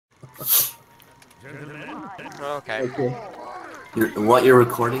Okay. Okay. What you're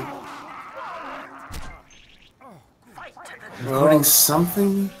recording? Recording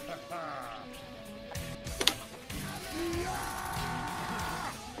something?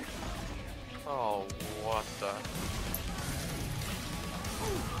 Oh, what the?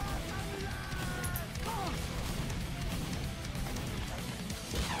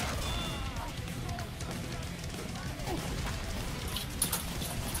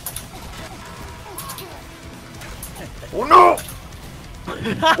 Oh no!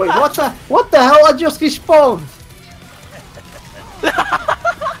 Wait, what the hell? I just respawned!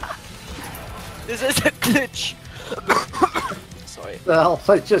 This is a glitch! Sorry. The hell,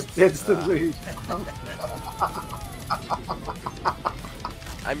 I just instantly...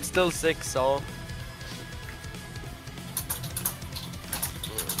 I'm still sick, so...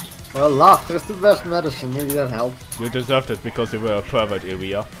 Well, laughter is the best medicine, maybe that helps. You deserved it because you were a pervert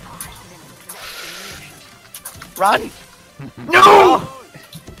area. Run! No!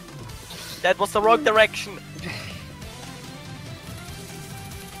 That was the wrong direction.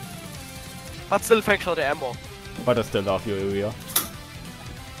 But still thanks for the ammo. But I still love you, area.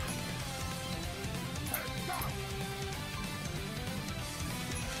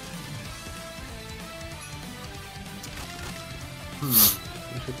 You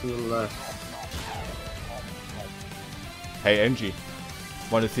should do the left. Hey Angie,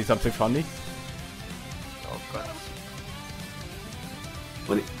 wanna see something funny? Oh god.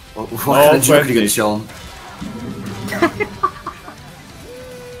 What kind of joke are you gonna show him?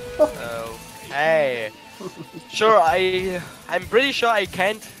 Okay. Sure, I'm pretty sure I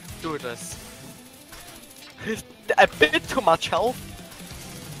can't do this. A bit too much health.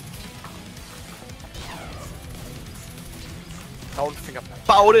 Don't think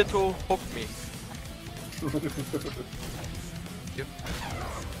about it to hook me. Yep.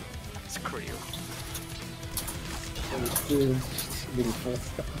 Screw you.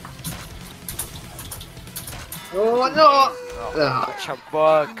 Oh no! Oh, jump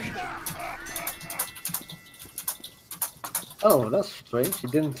work. Oh, that's strange. He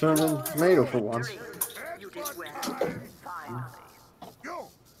didn't turn into tomato for once. Yo,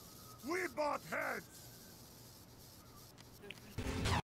 we bought heads.